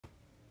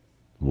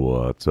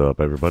What's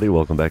up, everybody?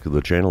 Welcome back to the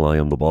channel. I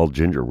am the Bald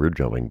Ginger. We're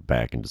jumping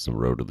back into some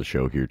Road to the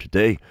Show here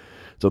today.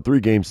 It's a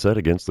 3-game set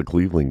against the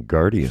Cleveland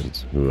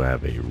Guardians, who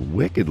have a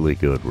wickedly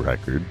good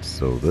record,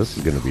 so this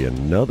is going to be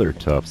another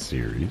tough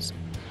series.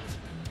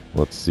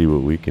 Let's see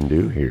what we can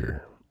do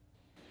here.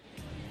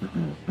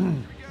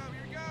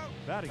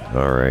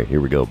 Alright,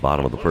 here we go.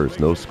 Bottom of the first,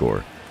 no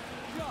score.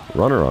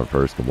 Runner on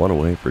first and one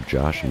away for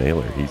Josh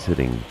Naylor. He's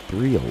hitting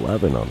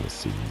 .311 on the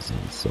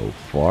season so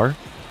far.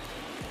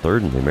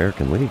 Third in the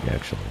American League,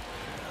 actually.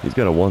 He's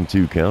got a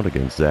 1-2 count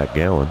against Zach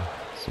Gallen.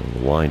 So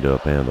the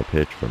windup and the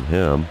pitch from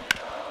him.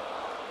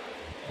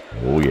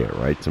 Oh yeah,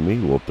 right to me.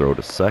 We'll throw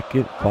to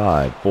second.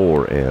 5,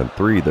 4, and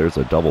 3. There's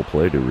a double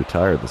play to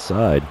retire the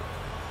side.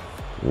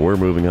 We're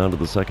moving on to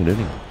the second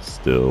inning.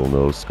 Still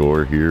no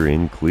score here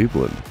in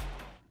Cleveland.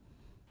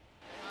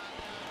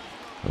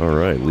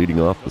 Alright, leading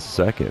off the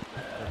second.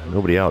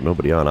 Nobody out,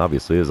 nobody on,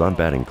 obviously, as I'm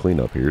batting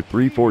cleanup here.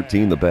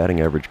 .314 the batting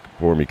average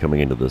for me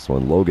coming into this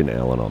one. Logan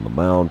Allen on the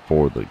mound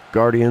for the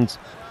Guardians.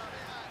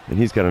 And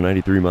he's got a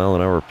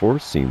 93-mile-an-hour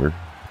four-seamer.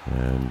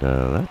 And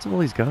that's all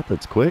he's got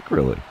that's quick,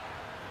 really.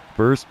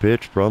 First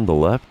pitch from the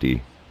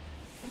lefty.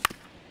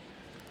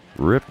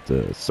 Ripped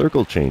a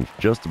circle change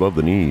just above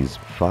the knees.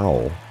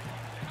 Foul.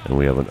 And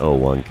we have an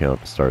 0-1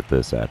 count to start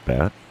this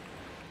at-bat.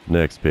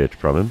 Next pitch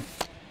from him.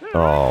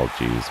 Oh,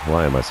 geez.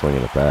 Why am I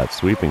swinging at that?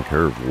 Sweeping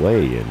curve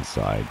way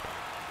inside.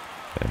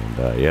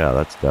 And, yeah,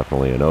 that's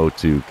definitely an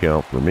 0-2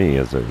 count for me,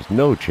 as there's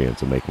no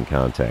chance of making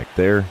contact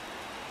there.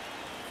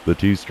 The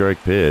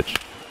 2-strike pitch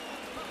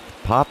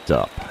popped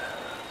up.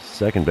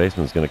 Second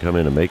baseman's going to come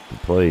in and make the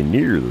play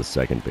near the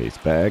second base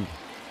bag.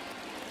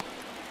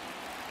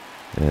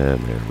 And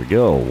there we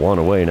go. One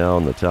away now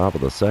in the top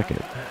of the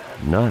second.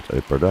 Not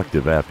a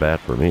productive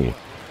at-bat for me.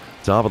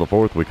 Top of the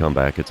fourth, we come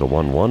back. It's a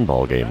 1-1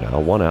 ball game now.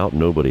 One out,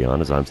 nobody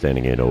on as I'm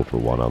standing in 0 for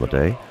 1 on the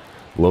day.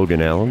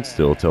 Logan Allen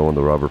still towing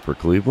the rubber for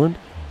Cleveland.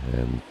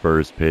 And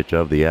first pitch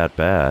of the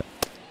at-bat.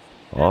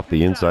 Off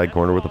the inside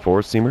corner with a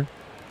four-seamer.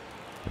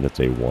 And it's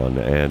a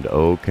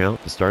 1-0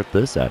 count to start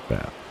this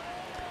at-bat.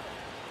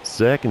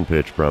 Second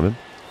pitch from him.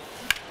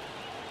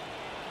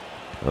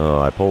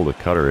 Oh, I pulled a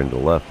cutter into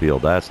left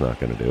field. That's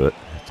not going to do it.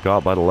 It's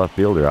caught by the left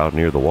fielder out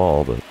near the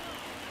wall, but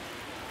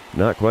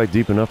not quite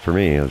deep enough for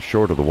me. It's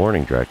short of the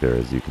warning track there,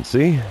 as you can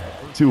see.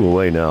 2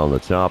 away now in the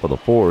top of the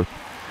fourth.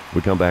 We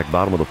come back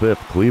bottom of the fifth.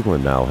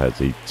 Cleveland now has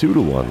a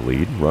 2-1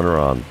 lead. Runner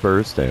on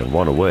first and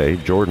 1 away.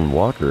 Jordan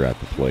Walker at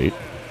the plate.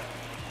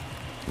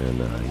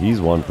 And he's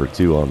 1 for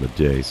 2 on the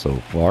day so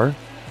far.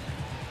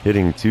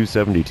 Hitting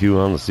 .272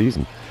 on the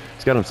season.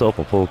 He's got himself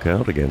a full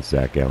count against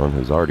Zach Gallen,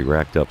 who's already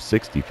racked up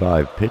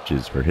 65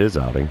 pitches for his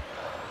outing.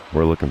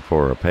 We're looking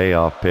for a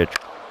payoff pitch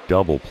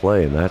double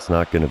play, and that's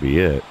not going to be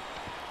it.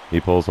 He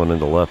pulls one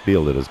into left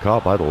field. It is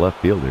caught by the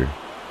left fielder.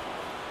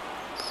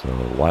 So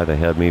why they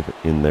had me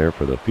in there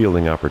for the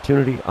fielding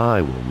opportunity,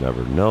 I will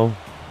never know.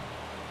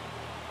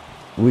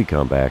 We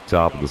come back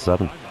top of the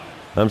seventh.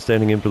 I'm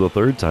standing in for the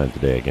third time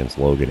today against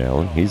Logan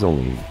Allen. He's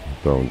only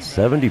thrown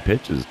 70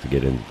 pitches to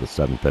get into the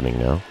 7th inning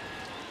now.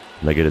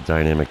 And I get a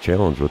dynamic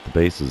challenge with the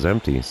bases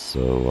empty,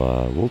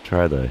 so we'll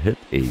try to hit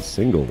a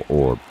single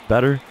or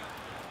better.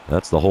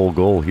 That's the whole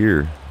goal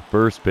here.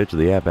 First pitch of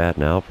the at-bat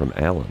now from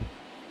Allen.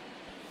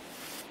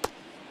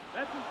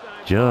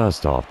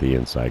 Just off the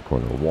inside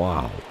corner.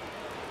 Wow.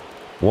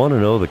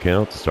 1-0 the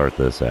count to start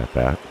this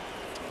at-bat.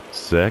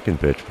 Second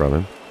pitch from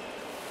him.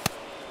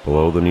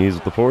 Below the knees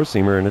with the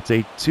four-seamer, and it's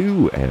a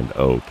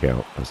 2-0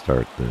 count to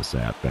start this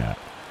at-bat.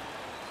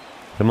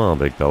 Come on,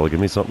 big fella. Give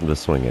me something to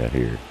swing at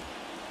here.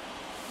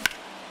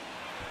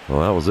 Well,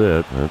 that was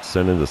it. That's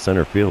sent into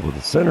center field, but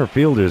the center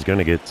fielder is going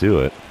to get to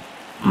it.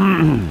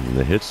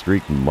 The hit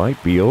streak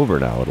might be over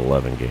now at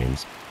 11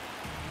 games.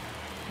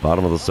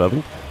 Bottom of the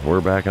seventh,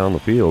 we're back on the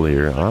field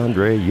here.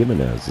 Andre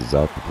Jimenez is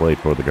out the plate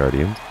for the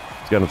Guardians.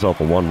 He's got himself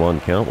a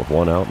 1-1 count with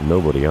 1 out and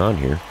nobody on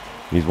here.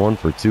 He's 1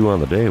 for 2 on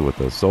the day with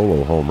a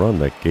solo home run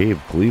that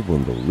gave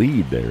Cleveland the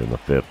lead there in the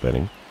 5th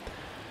inning.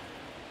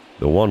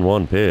 The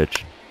 1-1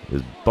 pitch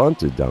is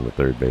bunted down the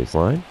third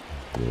baseline.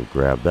 We'll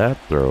grab that.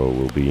 Throw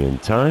will be in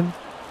time.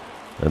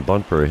 And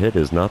bunt for a hit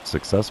is not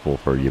successful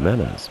for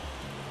Jimenez.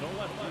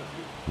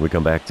 We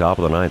come back top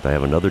of the ninth. I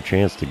have another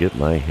chance to get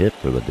my hit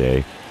for the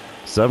day.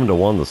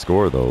 7-1 the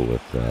score, though,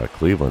 with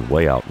Cleveland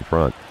way out in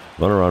front.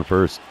 Runner on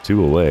first,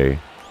 2 away.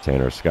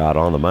 Tanner Scott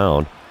on the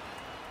mound.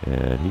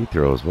 And he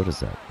throws, what is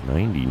that,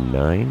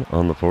 99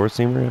 on the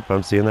four-seamer, if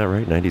I'm seeing that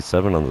right?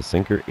 97 on the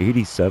sinker,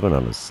 87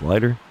 on the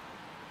slider.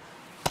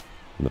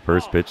 And the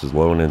first pitch is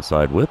low and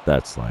inside with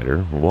that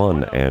slider.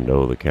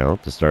 1-0 the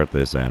count to start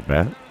this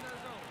at-bat.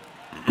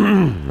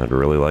 I'd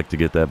really like to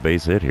get that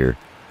base hit here.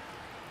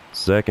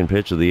 Second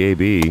pitch of the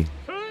AB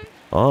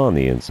on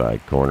the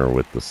inside corner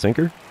with the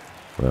sinker.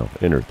 Well,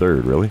 inner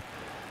third, really.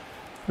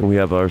 And we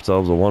have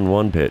ourselves a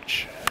 1-1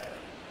 pitch.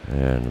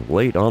 And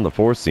late on the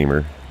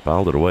four-seamer,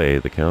 fouled it away.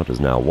 The count is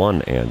now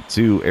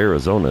 1-2.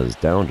 Arizona is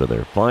down to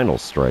their final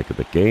strike of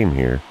the game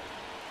here.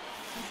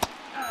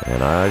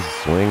 And I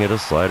swing at a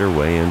slider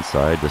way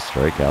inside to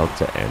strike out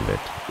to end it.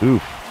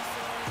 Oof.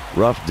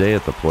 Rough day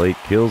at the plate.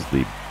 Kills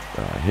the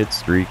hit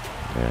streak,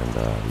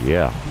 and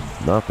yeah,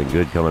 nothing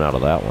good coming out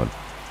of that one.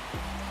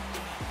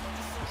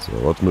 So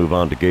let's move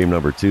on to game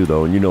number 2,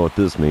 though, and you know what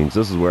this means.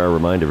 This is where I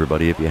remind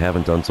everybody, if you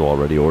haven't done so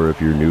already, or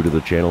if you're new to the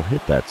channel,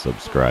 hit that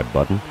subscribe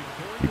button.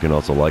 You can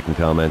also like and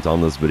comment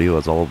on this video,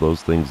 as all of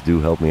those things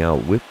do help me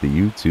out with the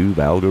YouTube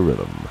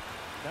algorithm.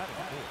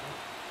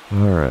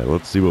 Alright,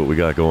 let's see what we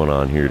got going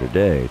on here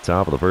today.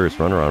 Top of the first,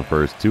 runner on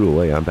first, 2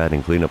 away. I'm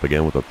batting cleanup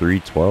again with a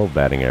 .312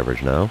 batting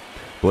average now.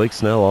 Blake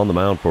Snell on the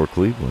mound for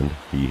Cleveland.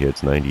 He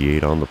hits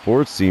 98 on the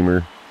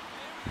fourth-seamer,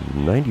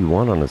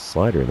 91 on his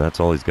slider, and that's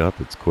all he's got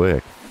that's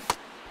quick.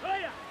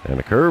 And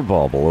a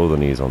curveball below the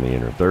knees on the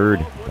inner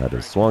third. That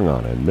is swung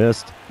on and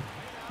missed.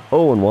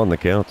 0-1 the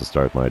count to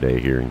start my day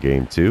here in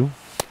game 2.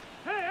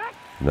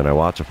 And then I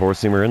watch a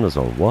four-seamer in the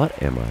zone.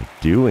 What am I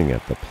doing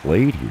at the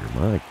plate here?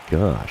 My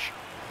gosh.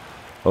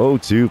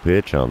 0-2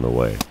 pitch on the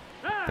way.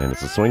 And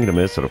it's a swing and a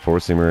miss at a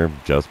four-seamer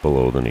just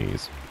below the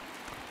knees.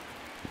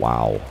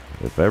 Wow.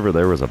 If ever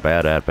there was a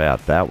bad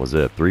at-bat, that was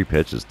it. 3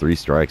 pitches, 3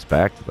 strikes,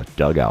 back to the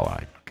dugout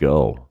I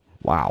go.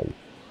 Wow.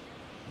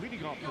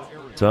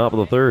 Top of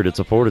the third, it's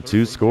a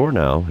 4-2 score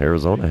now.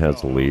 Arizona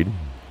has the lead.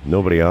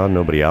 Nobody on,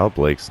 nobody out.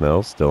 Blake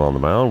Snell still on the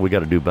mound. We got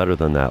to do better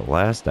than that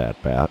last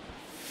at-bat.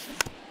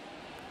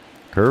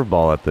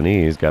 Curveball at the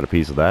knees, got a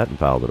piece of that and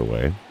fouled it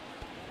away.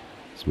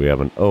 So we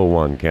have an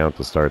 0-1 count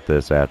to start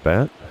this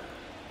at-bat.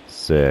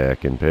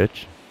 Second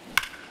pitch.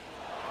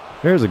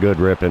 There's a good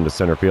rip into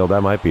center field.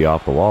 That might be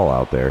off the wall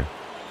out there.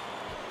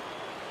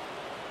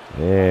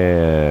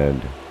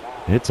 And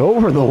it's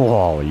over the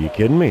wall. Are you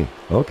kidding me?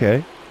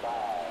 Okay.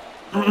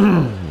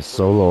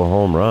 Solo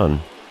home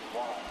run.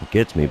 It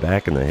gets me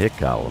back in the hit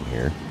column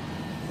here.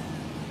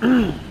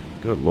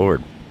 Good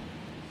Lord.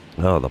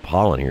 Oh, the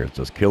pollen here is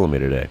just killing me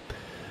today.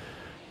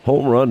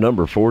 Home run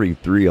number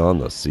 43 on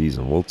the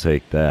season. We'll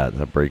take that.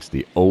 That breaks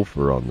the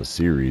over on the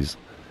series.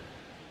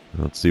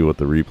 Let's see what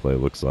the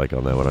replay looks like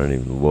on that one. I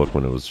didn't even look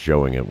when it was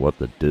showing it what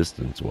the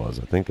distance was.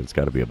 I think it's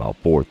got to be about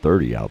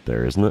 430 out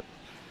there, isn't it?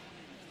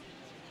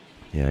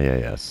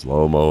 Yeah.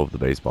 Slow-mo of the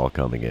baseball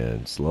coming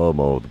in.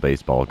 Slow-mo of the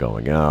baseball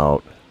going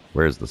out.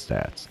 Where's the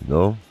stats?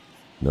 No?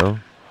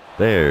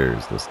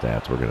 There's the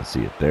stats. We're going to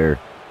see it there.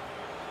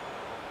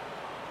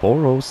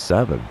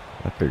 407.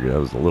 I figured that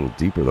was a little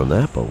deeper than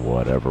that, but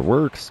whatever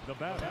works.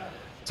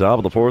 Top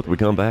of the fourth, we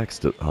come back.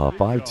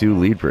 5-2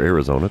 lead for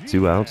Arizona.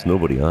 2 outs,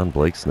 nobody on.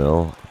 Blake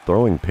Snell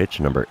throwing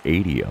pitch number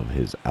 80 of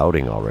his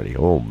outing already.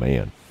 Oh,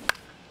 man.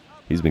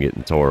 He's been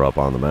getting tore up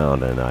on the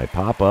mound, and I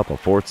pop up a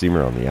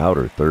fourth-seamer on the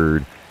outer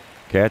third.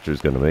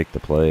 Catcher's going to make the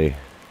play,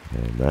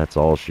 and that's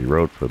all she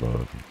wrote for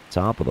the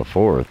top of the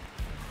fourth.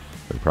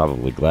 They're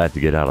probably glad to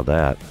get out of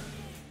that.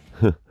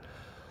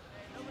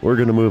 We're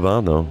going to move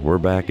on, though. We're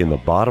back in the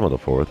bottom of the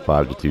fourth,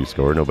 5-2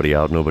 score. Nobody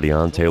out, nobody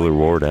on. Taylor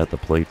Ward at the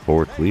plate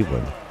for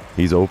Cleveland.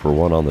 He's 0 for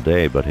 1 on the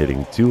day, but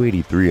hitting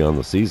 .283 on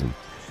the season.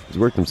 He's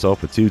worked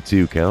himself a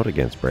 2-2 count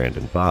against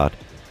Brandon Pfaadt.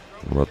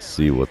 Let's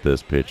see what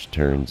this pitch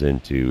turns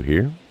into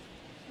here.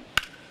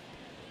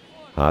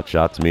 Hot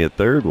shot to me at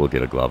third. We'll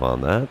get a glove on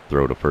that.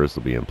 Throw to first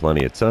will be in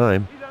plenty of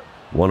time.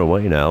 1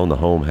 away now in the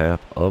home half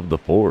of the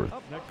fourth.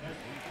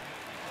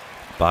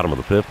 Bottom of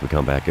the fifth, we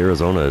come back.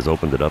 Arizona has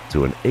opened it up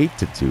to an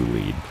 8-2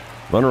 lead.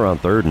 Runner on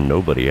third and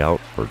nobody out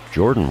for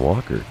Jordan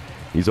Walker.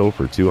 He's 0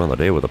 for 2 on the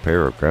day with a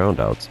pair of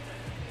groundouts.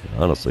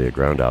 Honestly, a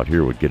ground out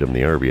here would get him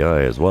the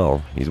RBI as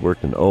well. He's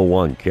worked an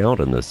 0-1 count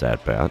in this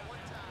at-bat.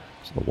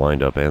 So the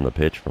windup and the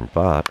pitch from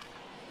Pfaadt.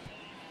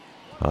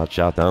 Hot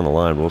shot down the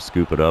line. We'll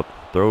scoop it up.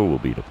 Throw will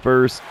be to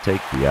first.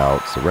 Take the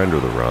out. Surrender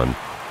the run.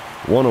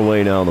 1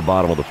 away now in the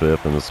bottom of the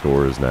fifth, and the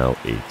score is now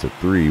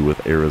 8-3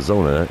 with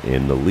Arizona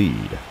in the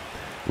lead.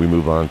 We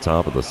move on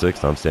top of the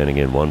sixth. I'm standing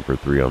in 1 for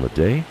 3 on the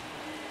day.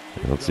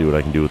 And let's see what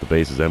I can do with the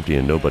bases empty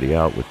and nobody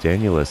out with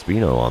Daniel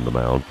Espino on the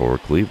mound for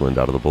Cleveland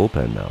out of the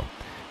bullpen now.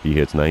 He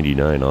hits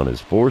 99 on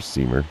his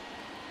four-seamer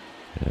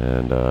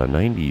and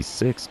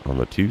 96 on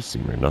the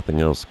two-seamer. Nothing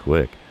else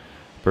quick.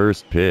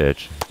 First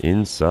pitch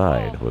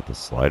inside with the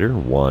slider.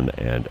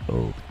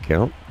 1-0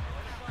 count.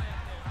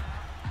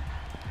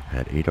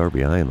 Had 8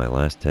 RBI in my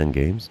last 10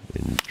 games.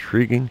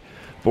 Intriguing.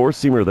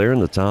 Four-seamer there in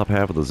the top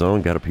half of the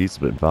zone. Got a piece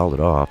of it and fouled it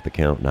off. The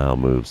count now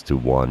moves to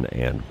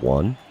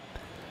 1-1.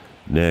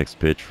 Next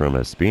pitch from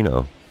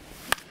Espino.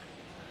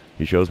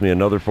 He shows me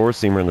another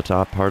four-seamer in the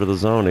top part of the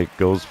zone. It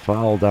goes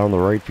foul down the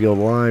right field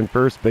line.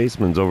 First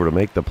baseman's over to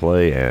make the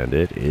play, and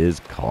it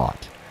is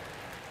caught.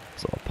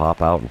 So I'll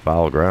pop out and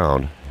foul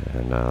ground.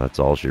 And that's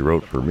all she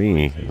wrote for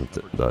me at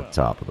the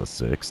top of the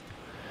sixth.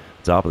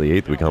 Top of the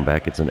eighth, we come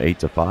back. It's an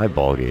 8-5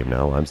 ball game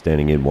now. I'm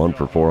standing in 1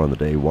 for 4 on the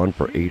day, 1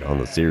 for 8 on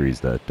the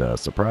series. That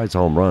surprise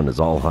home run is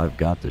all I've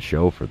got to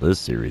show for this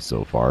series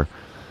so far.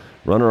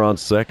 Runner on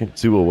second,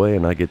 2 away,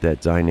 and I get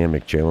that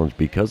dynamic challenge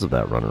because of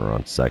that runner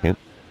on second.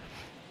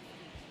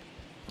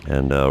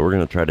 And we're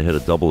going to try to hit a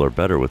double or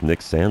better with Nick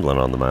Sandlin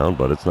on the mound,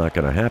 but it's not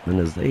going to happen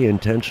as they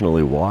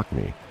intentionally walk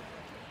me.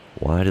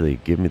 Why do they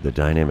give me the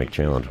dynamic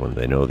challenge when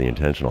they know the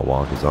intentional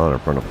walk is on in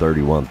front of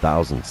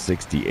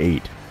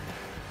 31,068?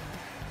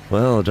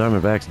 Well, the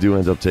Diamondbacks do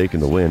end up taking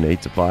the win,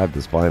 8-5,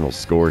 this final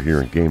score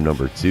here in game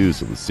number 2.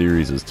 So the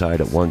series is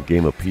tied at 1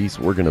 game apiece.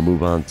 We're going to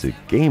move on to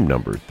game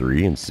number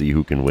 3 and see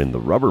who can win the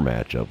rubber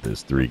match of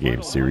this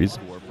 3-game series.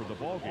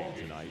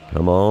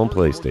 Come on,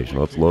 PlayStation.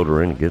 Let's load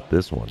her in and get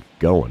this one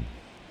going.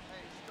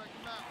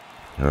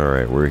 All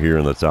right, we're here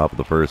in the top of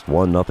the first.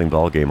 1-0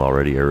 ball game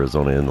already.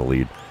 Arizona in the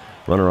lead.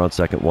 Runner on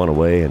second, one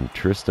away, and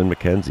Tristan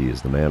McKenzie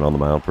is the man on the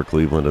mound for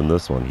Cleveland in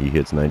this one. He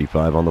hits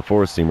 95 on the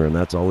four-seamer, and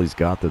that's all he's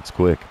got that's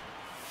quick.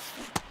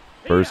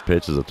 First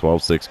pitch is a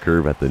 12-6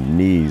 curve at the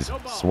knees.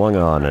 Swung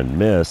on and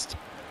missed.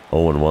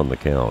 0-1 the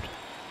count.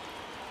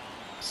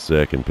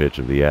 Second pitch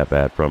of the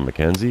at-bat from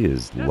McKenzie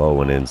is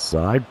low and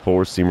inside.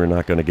 Four-seamer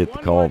not going to get the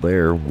call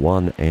there.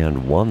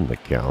 1-1 the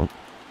count.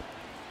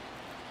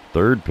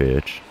 Third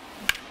pitch.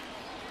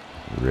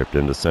 Ripped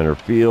into center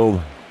field.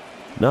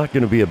 Not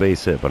going to be a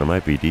base hit, but it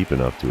might be deep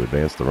enough to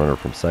advance the runner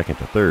from second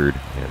to third,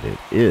 and it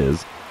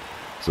is.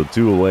 So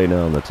 2 away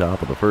now in the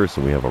top of the first,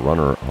 and we have a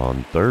runner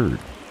on third.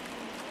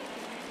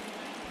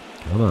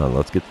 Come on,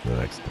 let's get to the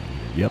next thing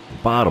here. Yep,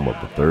 bottom of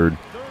the third.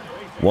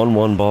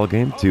 1-1 ball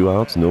game, 2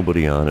 outs,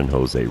 nobody on, and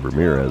Jose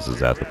Ramirez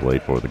is at the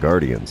plate for the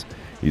Guardians.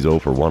 He's 0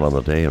 for 1 on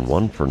the day and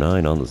 1 for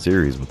 9 on the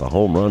series, with a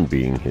home run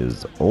being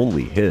his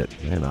only hit.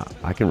 And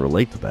I can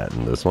relate to that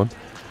in this one.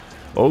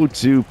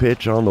 0-2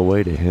 pitch on the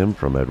way to him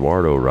from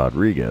Eduardo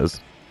Rodriguez.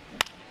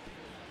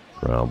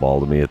 Ground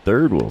ball to me at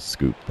third. We'll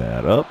scoop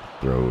that up.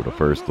 Throw to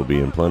first will be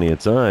in plenty of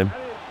time.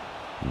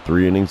 And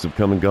 3 innings have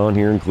come and gone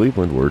here in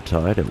Cleveland. We're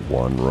tied at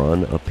 1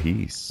 run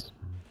apiece.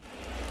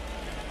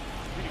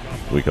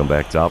 We come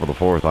back top of the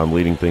fourth. I'm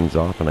leading things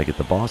off, and I get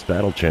the boss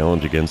battle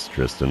challenge against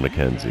Tristan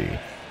McKenzie.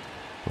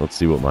 Let's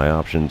see what my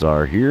options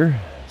are here.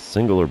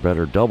 Single or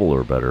better, double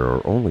or better,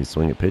 or only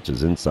swing at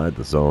pitches inside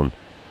the zone.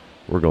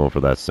 We're going for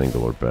that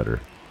single or better.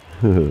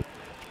 It's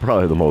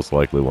probably the most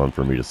likely one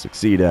for me to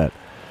succeed at.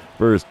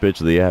 First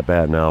pitch of the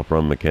at-bat now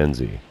from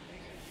McKenzie.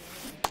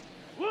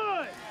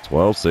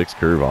 12-6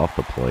 curve off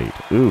the plate.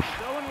 Oof.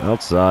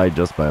 Outside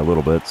just by a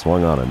little bit.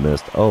 Swung on and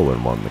missed.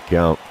 0-1 the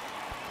count.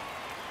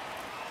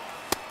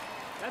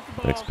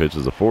 Next pitch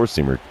is a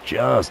four-seamer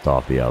just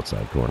off the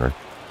outside corner.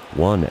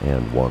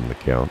 1-1 the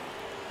count.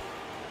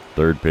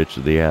 Third pitch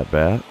of the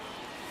at-bat.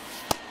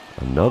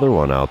 Another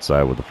one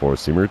outside with the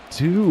four-seamer.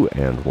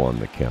 2-1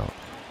 the count.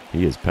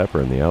 He is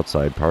peppering the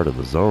outside part of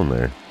the zone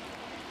there.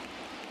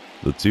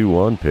 The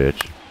 2-1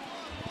 pitch.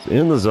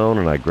 In the zone,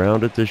 and I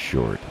ground it to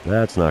short.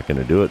 That's not going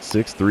to do it.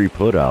 6-3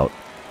 put out.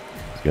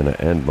 It's going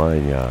to end my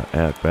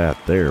at-bat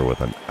there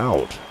with an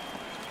out.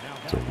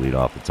 So lead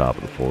off the top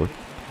of the fourth.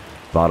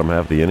 Bottom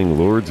half of the inning,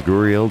 Lourdes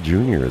Gurriel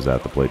Jr. is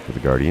at the plate for the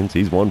Guardians.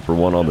 He's 1 for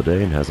 1 on the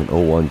day and has an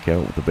 0-1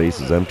 count with the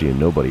bases empty and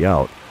nobody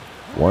out.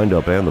 Wind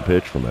up and the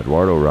pitch from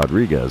Eduardo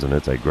Rodriguez, and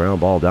it's a ground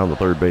ball down the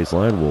third base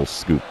line. We'll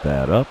scoop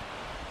that up.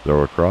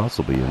 Throw across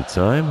will be in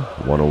time.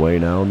 1 away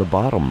now in the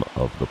bottom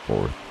of the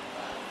fourth.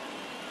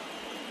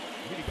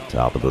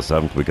 Top of the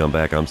seventh, we come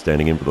back. I'm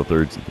standing in for the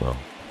third, well,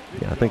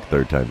 yeah, I think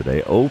third time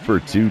today. 0 for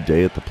 2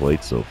 day at the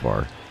plate so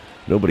far.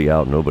 Nobody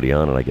out, nobody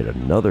on, and I get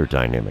another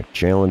dynamic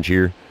challenge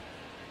here.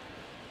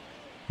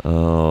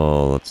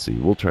 Oh, let's see.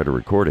 We'll try to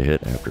record a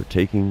hit after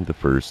taking the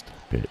first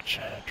pitch.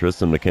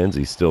 Tristan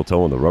McKenzie still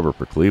towing the rubber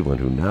for Cleveland,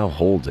 who now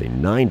holds a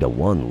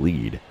 9-1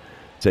 lead.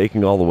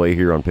 Taking all the way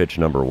here on pitch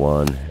number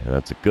 1, and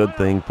that's a good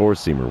thing.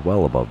 Four-seamer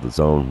well above the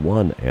zone.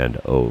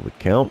 1-0 the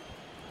count.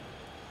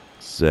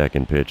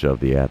 Second pitch of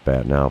the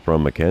at-bat now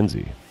from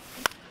McKenzie.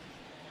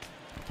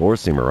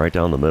 Four-seamer right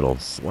down the middle,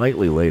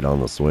 slightly late on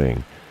the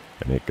swing,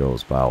 and it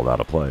goes fouled out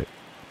of play.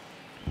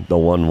 The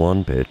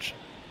 1-1 pitch.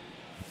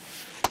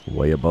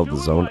 Way above the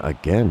zone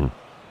again.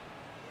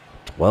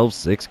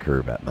 12-6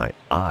 curve at my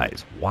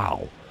eyes.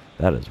 Wow,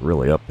 that is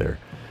really up there.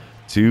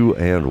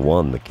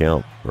 2-1 the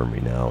count for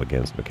me now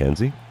against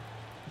McKenzie.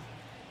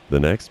 The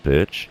next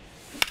pitch.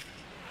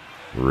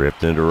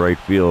 Ripped into right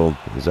field.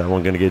 Is that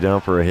one going to get down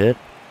for a hit?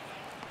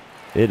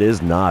 It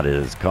is not. It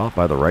is caught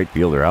by the right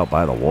fielder out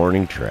by the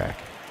warning track.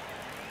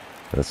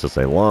 That's just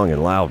a long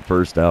and loud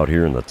first out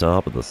here in the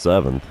top of the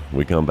seventh.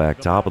 We come back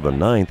top of the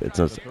ninth. It's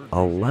an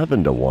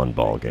 11-1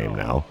 ball game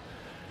now.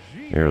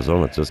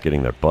 Arizona's just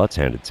getting their butts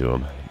handed to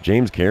them.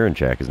 James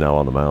Karinchak is now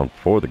on the mound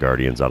for the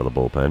Guardians out of the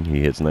bullpen.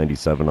 He hits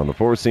 97 on the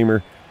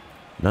four-seamer,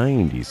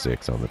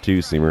 96 on the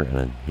two-seamer,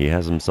 and he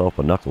has himself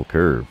a knuckle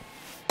curve.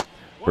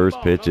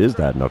 First pitch is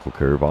that knuckle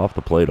curve off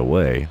the plate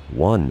away.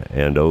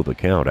 1-0 the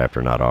count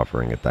after not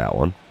offering it that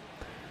one.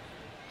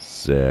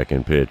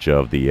 Second pitch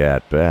of the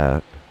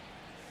at-bat.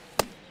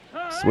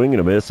 Swing and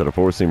a miss at a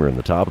four-seamer in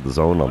the top of the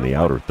zone on the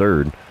outer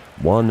third.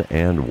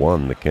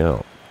 1-1 the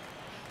count.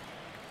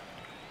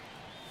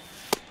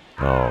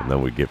 Oh, and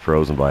then we get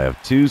frozen by a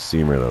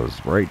two-seamer that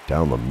was right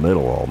down the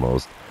middle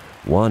almost.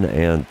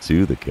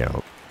 1-2 the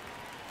count.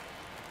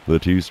 The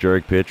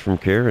two-strike pitch from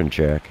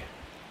Karinchak.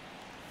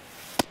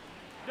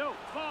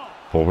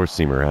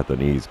 Four-seamer at the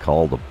knees,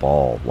 called a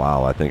ball.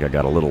 Wow, I think I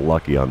got a little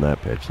lucky on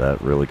that pitch.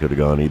 That really could have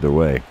gone either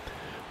way.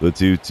 The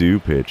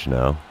 2-2 pitch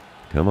now.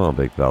 Come on,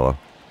 big fella.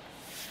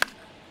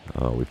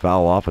 We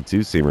foul off a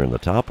two-seamer in the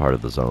top part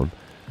of the zone.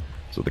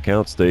 So the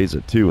count stays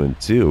at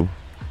 2-2.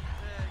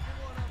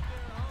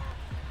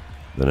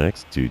 The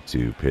next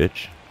 2-2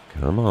 pitch.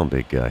 Come on,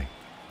 big guy.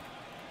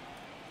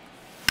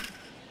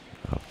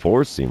 A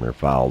four-seamer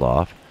fouled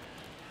off.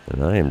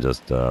 And I am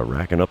just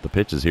racking up the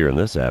pitches here in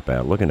this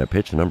at-bat. Looking at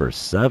pitch number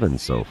 7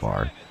 so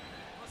far.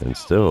 And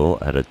still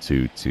at a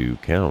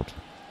 2-2 count.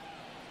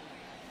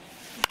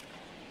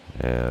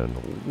 And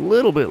a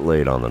little bit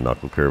late on the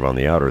knuckle curve on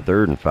the outer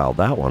third and fouled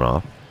that one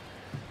off.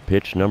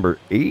 Pitch number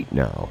 8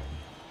 now.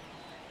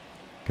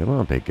 Come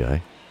on, big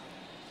guy.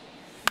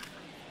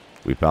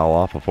 We foul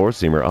off a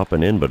four-seamer up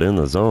and in, but in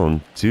the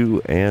zone.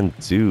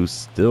 2-2,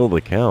 still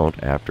the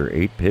count after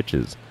 8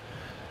 pitches.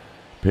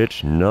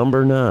 Pitch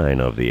number 9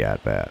 of the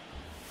at-bat.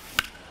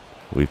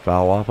 We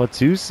foul off a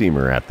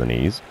two-seamer at the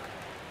knees.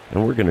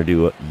 And we're going to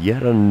do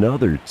yet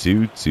another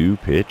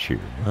 2-2 pitch here.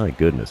 My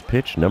goodness,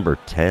 pitch number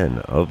 10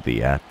 of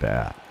the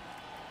at-bat.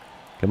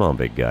 Come on,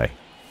 big guy.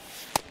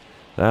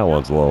 That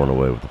one's low and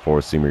away with the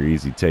four-seamer.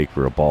 Easy take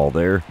for a ball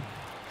there.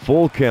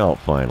 Full count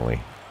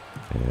finally.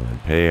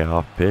 And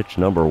payoff pitch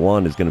number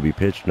 1 is going to be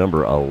pitch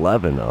number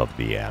 11 of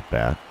the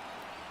at-bat.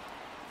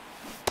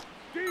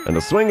 And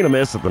the swing and a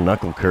miss at the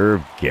knuckle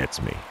curve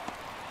gets me.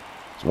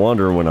 I was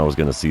wondering when I was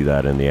going to see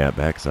that in the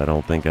at-bat because I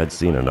don't think I'd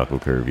seen a knuckle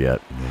curve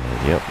yet.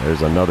 And yep,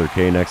 there's another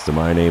K next to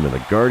my name, and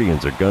the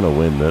Guardians are going to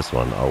win this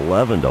one.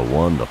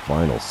 11-1 the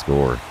final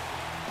score.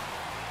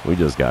 We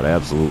just got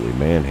absolutely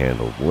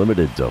manhandled.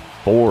 Limited to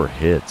 4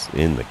 hits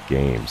in the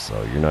game,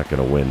 so you're not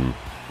going to win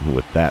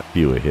with that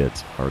few of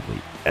hits hardly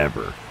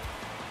ever.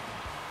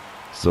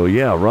 So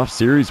yeah, rough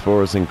series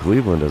for us in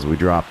Cleveland as we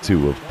drop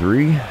 2 of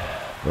 3.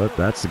 But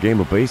that's the game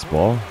of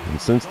baseball, and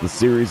since the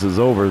series is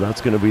over, that's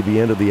going to be the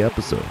end of the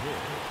episode.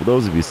 For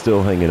those of you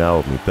still hanging out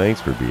with me,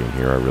 thanks for being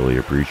here. I really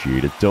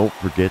appreciate it. Don't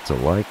forget to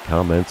like,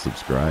 comment,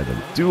 subscribe,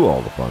 and do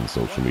all the fun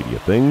social media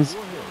things.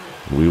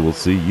 We will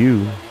see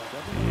you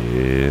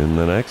in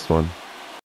the next one.